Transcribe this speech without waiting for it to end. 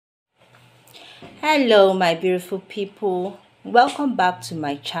Hello my beautiful people, welcome back to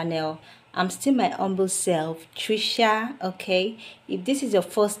my channel. I'm still my humble self, Trisha. Okay, if this is your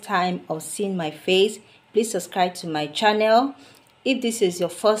first time of seeing my face, please subscribe to my channel. If this is your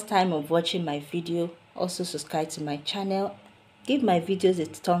first time of watching my video, also subscribe to my channel, give my videos a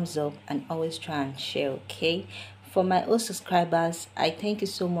thumbs up, and always try and share. Okay, for my old subscribers, I thank you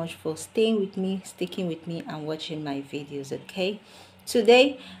so much for staying with me, sticking with me, and watching my videos. Okay,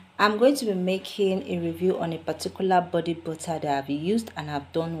 today I'm going to be making a review on a particular body butter that I've used and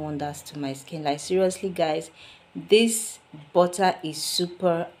have done wonders to my skin. Like seriously guys, this butter is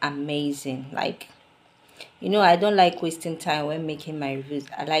super amazing. Like, I don't like wasting time when making my reviews.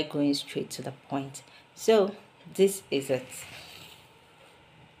 I like going straight to the point. So this is it.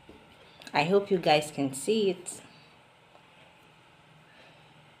 I hope you guys can see it.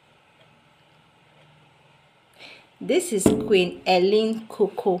 This is Queen Ellen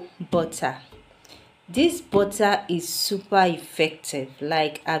Cocoa Butter. This butter is super effective.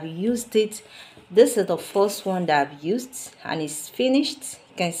 Like, I've used it. This is the first one that I've used and it's finished.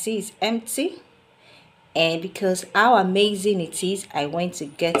 You can see it's empty. And because how amazing it is, I went to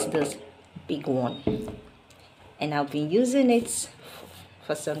get this big one. And I've been using it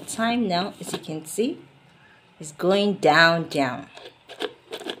for some time now. As you can see, it's going down.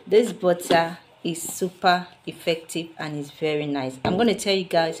 This butter is super effective and it's very nice. I'm going to tell you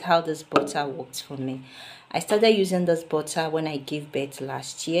guys how this butter works for me. I started using this butter when I gave birth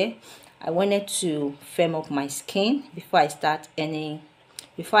last year. I wanted to firm up my skin before I start using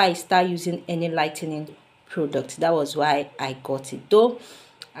any lightening product. That was why I got it. Though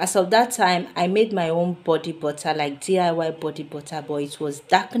as of that time, I made my own body butter, like DIY body butter, but it was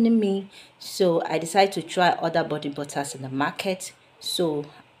darkening me, so I decided to try other body butters in the market. So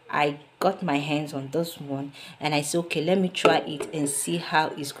I got my hands on this one and I said, okay, let me try it and see how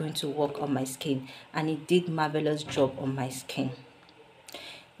it's going to work on my skin. And it did marvelous job on my skin.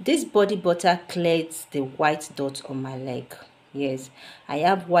 This body butter clears the white dots on my leg. Yes, I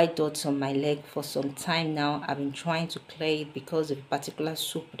have white dots on my leg for some time now. I've been trying to clear it because of a particular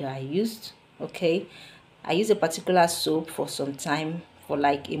soap that I used. Okay, I used a particular soap for some time, for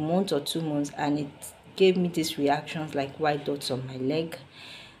like a month or 2 months, and it gave me these reactions like white dots on my leg.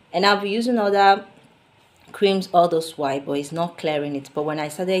 And I'll be using other creams all this while, but it's not clearing it. But when I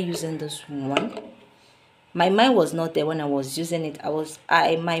started using this one, my mind was not there when I was using it.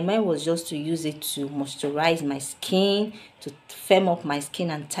 My mind was just to use it to moisturize my skin, to firm up my skin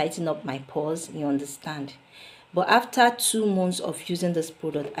and tighten up my pores, you understand. But after 2 months of using this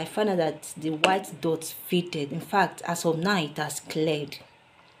product, I found out that the white dots faded. In fact, as of now, it has cleared.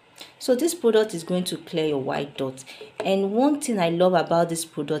 So this product is going to clear your white dots. And one thing I love about this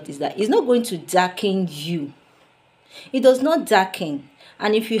product is that it's not going to darken you. It does not darken.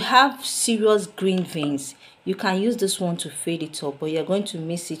 And if you have serious green veins, you can use this one to fade it up, but you're going to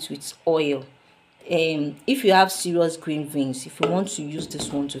mix it with oil. If you have serious green veins, if you want to use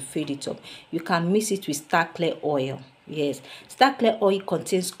this one to fade it up, you can mix it with Star Clear oil. Yes, Star Clear oil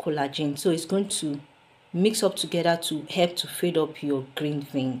contains collagen, so it's going to mix up together to help to fade up your green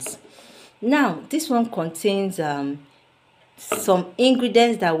veins. Now this one contains some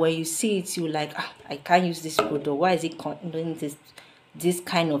ingredients that when you see it, you like, I can't use this product. Why is it containing this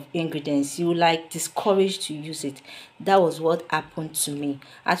kind of ingredients? You like discouraged to use it. That was what happened to me.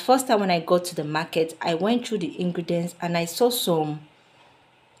 At first time when I got to the market, I went through the ingredients and I saw some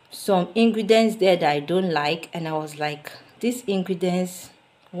ingredients there that I don't like, and I was like, these ingredients,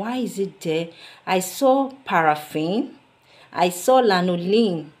 why is it there? I saw paraffin, I saw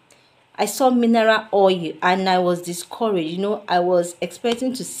lanolin, I saw mineral oil, and I was discouraged. I was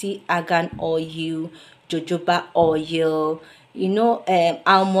expecting to see argan oil, jojoba oil,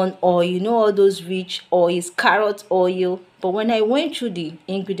 almond oil, all those rich oils, carrot oil. But when I went through the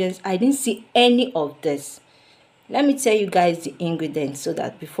ingredients, I didn't see any of this. Let me tell you guys the ingredients so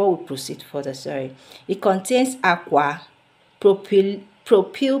that before we proceed further, it contains aqua,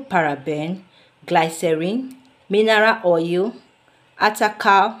 propylparaben, glycerin, mineral oil,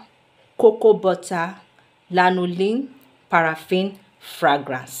 atacal, cocoa butter, lanolin, paraffin,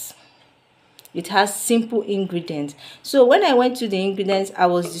 fragrance. It has simple ingredients. So when I went to the ingredients, I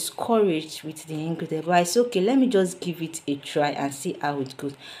was discouraged with the ingredients, but I said, okay, let me just give it a try and see how it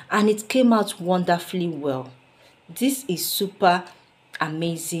goes. And it came out wonderfully well. This is super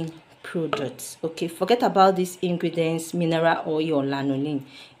amazing product. Okay, forget about these ingredients, mineral oil or lanolin.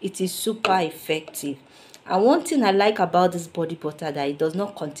 It is super effective. And one thing I like about this body butter, that it does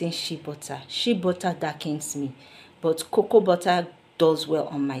not contain shea butter. Shea butter darkens me, but cocoa butter does well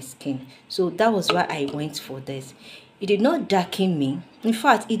on my skin. So that was why I went for this. It did not darken me. In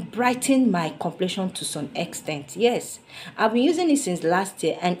fact, it brightened my complexion to some extent. Yes, I've been using it since last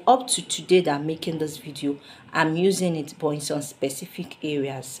year, and up to today that I'm making this video, I'm using it but in some specific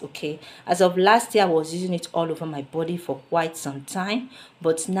areas. Okay, as of last year I was using it all over my body for quite some time,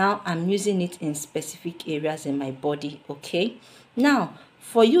 but now I'm using it in specific areas in my body. Okay, now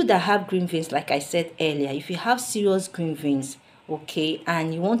for you that have green veins, like I said earlier, if you have serious green veins, okay,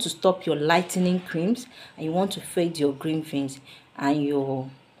 and you want to stop your lightening creams and you want to fade your green veins and your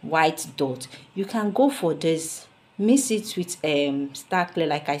white dot, you can go for this. Mix it with Star Clear,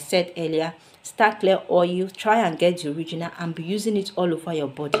 like I said earlier. Star Clear oil, try and get the original and be using it all over your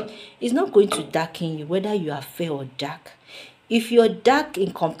body. It's not going to darken you whether you are fair or dark. If you're dark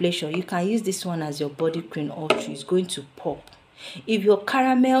in complexion, you can use this one as your body cream all through. It's going to pop. If your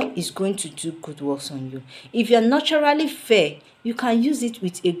caramel is going to do good works on you. If you're naturally fair, you can use it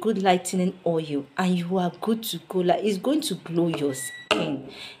with a good lightening oil and you are good to go. Like, it's going to glow your skin.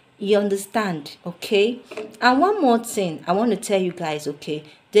 You understand? Okay. And one more thing I want to tell you guys, okay,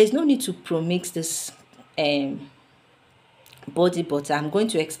 there's no need to premix this body butter. I'm going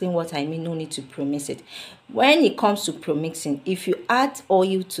to explain what I mean, no need to premix it. When it comes to premixing, if you add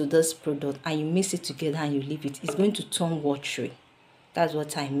oil to this product and you mix it together and you leave it, it's going to turn watery. That's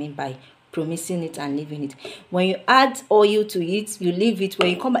what I mean by premixing it and leaving it. When you add oil to it, you leave it. When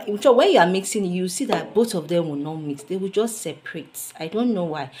you come back, when you are mixing it, you see that both of them will not mix. They will just separate. I don't know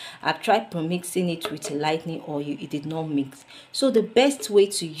why. I've tried premixing it with lightening oil. It did not mix. So the best way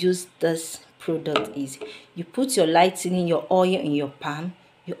to use this product is you put your lightening, your oil in your palm.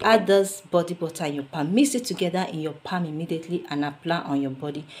 You add this body butter in your palm, mix it together in your palm immediately and apply on your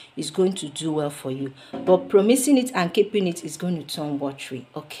body. It's going to do well for you. But promising it and keeping it is going to turn watery,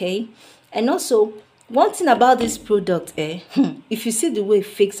 okay? And also, one thing about this product, if you see the way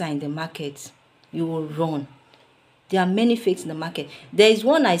fakes are in the market, you will run. There are many fakes in the market. There is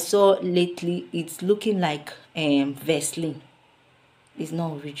one I saw lately. It's looking like Vaseline. It's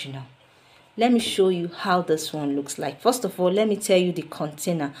not original. Let me show you how this one looks like. First of all, let me tell you the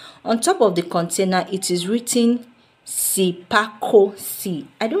container. On top of the container, it is written Sipaco C.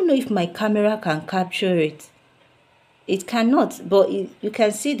 I don't know if my camera can capture it. It cannot, but you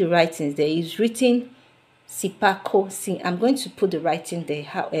can see the writings there. It's written Sipaco C. I'm going to put the writing there,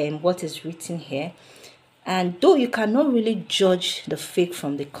 what is written here. And though you cannot really judge the fake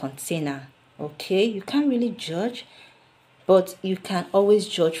from the container, okay? You can't really judge, but you can always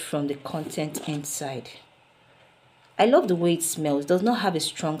judge from the content inside. I love the way it smells. It does not have a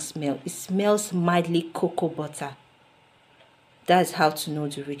strong smell. It smells mildly cocoa butter. That's how to know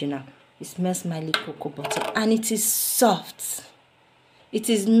the original. It smells mildly cocoa butter and it is soft. It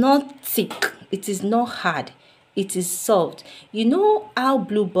is not thick. It is not hard. It is soft. You know how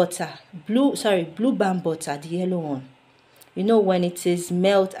blue band butter, the yellow one. You know when it is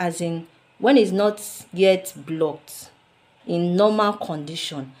melt, as in when it's not yet blocked. In normal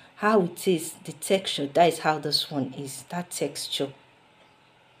condition, how it is, the texture, that is how this one is, that texture.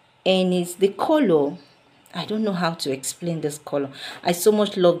 And it's the color. I don't know how to explain this color. I so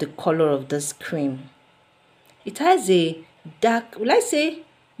much love the color of this cream. It has a dark, will I say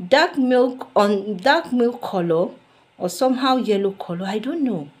dark milk color or somehow yellow color. I don't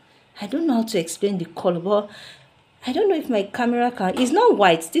know how to explain the color, but I don't know if my camera can. It's not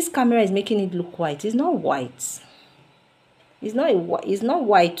white. This camera is making it look white. It's not white. It's not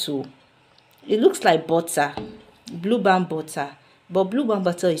white too. It looks like butter, blue band butter, but blue band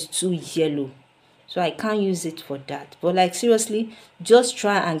butter is too yellow, so I can't use it for that. But like seriously, just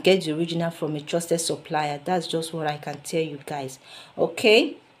try and get the original from a trusted supplier. That's just what I can tell you guys.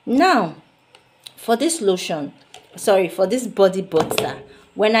 Okay, now for this lotion, for this body butter,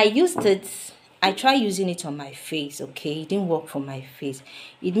 when I used it, I tried using it on my face. Okay, it didn't work for my face.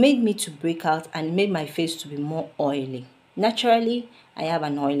 It made me to break out and it made my face to be more oily. Naturally, I have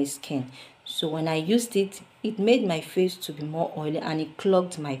an oily skin. So when I used it, it made my face to be more oily and it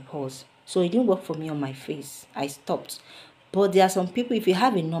clogged my pores. So it didn't work for me on my face. I stopped. But there are some people, if you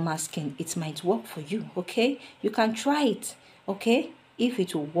have a normal skin, it might work for you, okay? You can try it, okay? If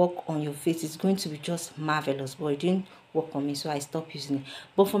it will work on your face, it's going to be just marvelous. But it didn't work on me, so I stopped using it.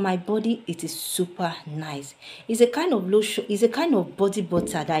 But for my body, it is super nice. It's a kind of lotion, it's a kind of body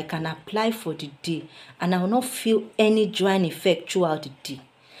butter that I can apply for the day and I will not feel any drying effect throughout the day.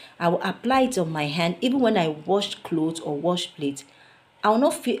 I will apply it on my hand even when I wash clothes or wash plates. I will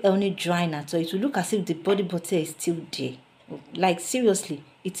not feel any drying at all. It will look as if the body butter is still there. Like seriously,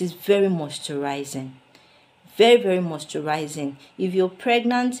 it is very moisturizing. Very, very moisturizing. If you're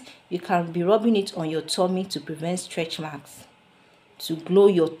pregnant, you can be rubbing it on your tummy to prevent stretch marks, to glow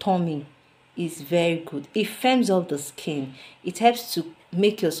your tummy. is very good. It firms up the skin. It helps to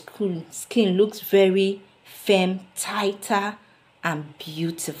make your skin looks very firm, tighter, and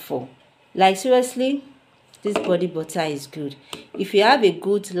beautiful. Like seriously, this body butter is good. If you have a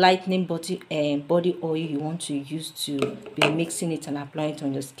good lightening body oil you want to use to be mixing it and applying it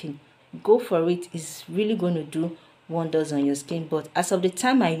on your skin, go for it. It's really going to do wonders on your skin. But as of the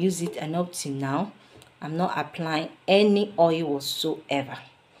time I use it and up till now, I'm not applying any oil whatsoever.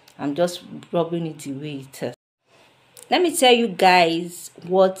 I'm just rubbing it the way it is. Let me tell you guys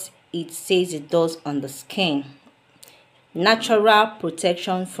what it says it does on the skin. Natural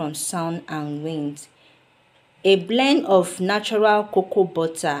protection from sun and wind. A blend of natural cocoa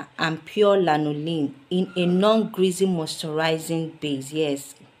butter and pure lanolin in a non-greasy moisturizing base.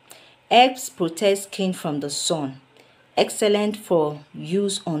 Yes, helps protect skin from the sun. Excellent for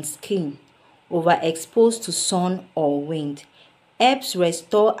use on skin overexposed to sun or wind. Helps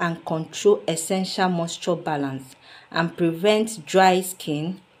restore and control essential moisture balance and prevent dry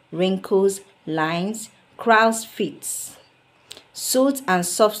skin, wrinkles, lines, crow's feet. Soothes and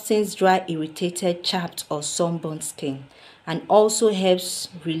softens dry, irritated, chapped or sunburned skin, and also helps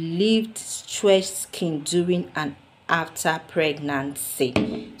relieve stressed skin during and after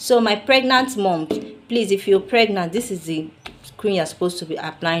pregnancy. So my pregnant mom, please, if you're pregnant, this is the cream you're supposed to be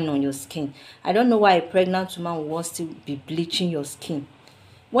applying on your skin. I don't know why a pregnant woman will want to be bleaching your skin.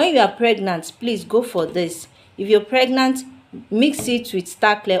 When you are pregnant, please go for this. If you're pregnant, mix it with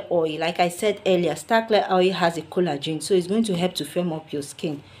star clear oil. Like I said earlier, star clear oil has a collagen, so it's going to help to firm up your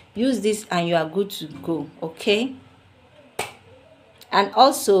skin. Use this and you are good to go. Okay. And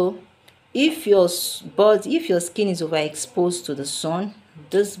also, if your skin is overexposed to the sun,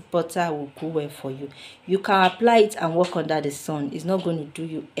 this butter will go well for you. You can apply it and walk under the sun. It's not going to do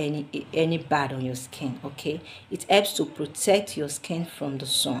you any bad on your skin. Okay. It helps to protect your skin from the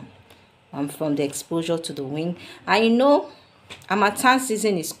sun and from the exposure to the wind. And you know, harmattan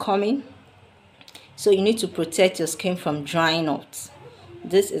season is coming, so you need to protect your skin from drying out.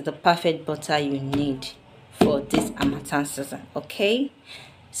 This is the perfect butter you need for this harmattan season. Okay,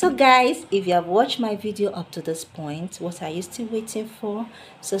 so guys, if you have watched my video up to this point, what are you still waiting for?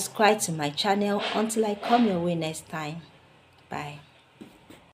 Subscribe to my channel until I come your way next time. Bye.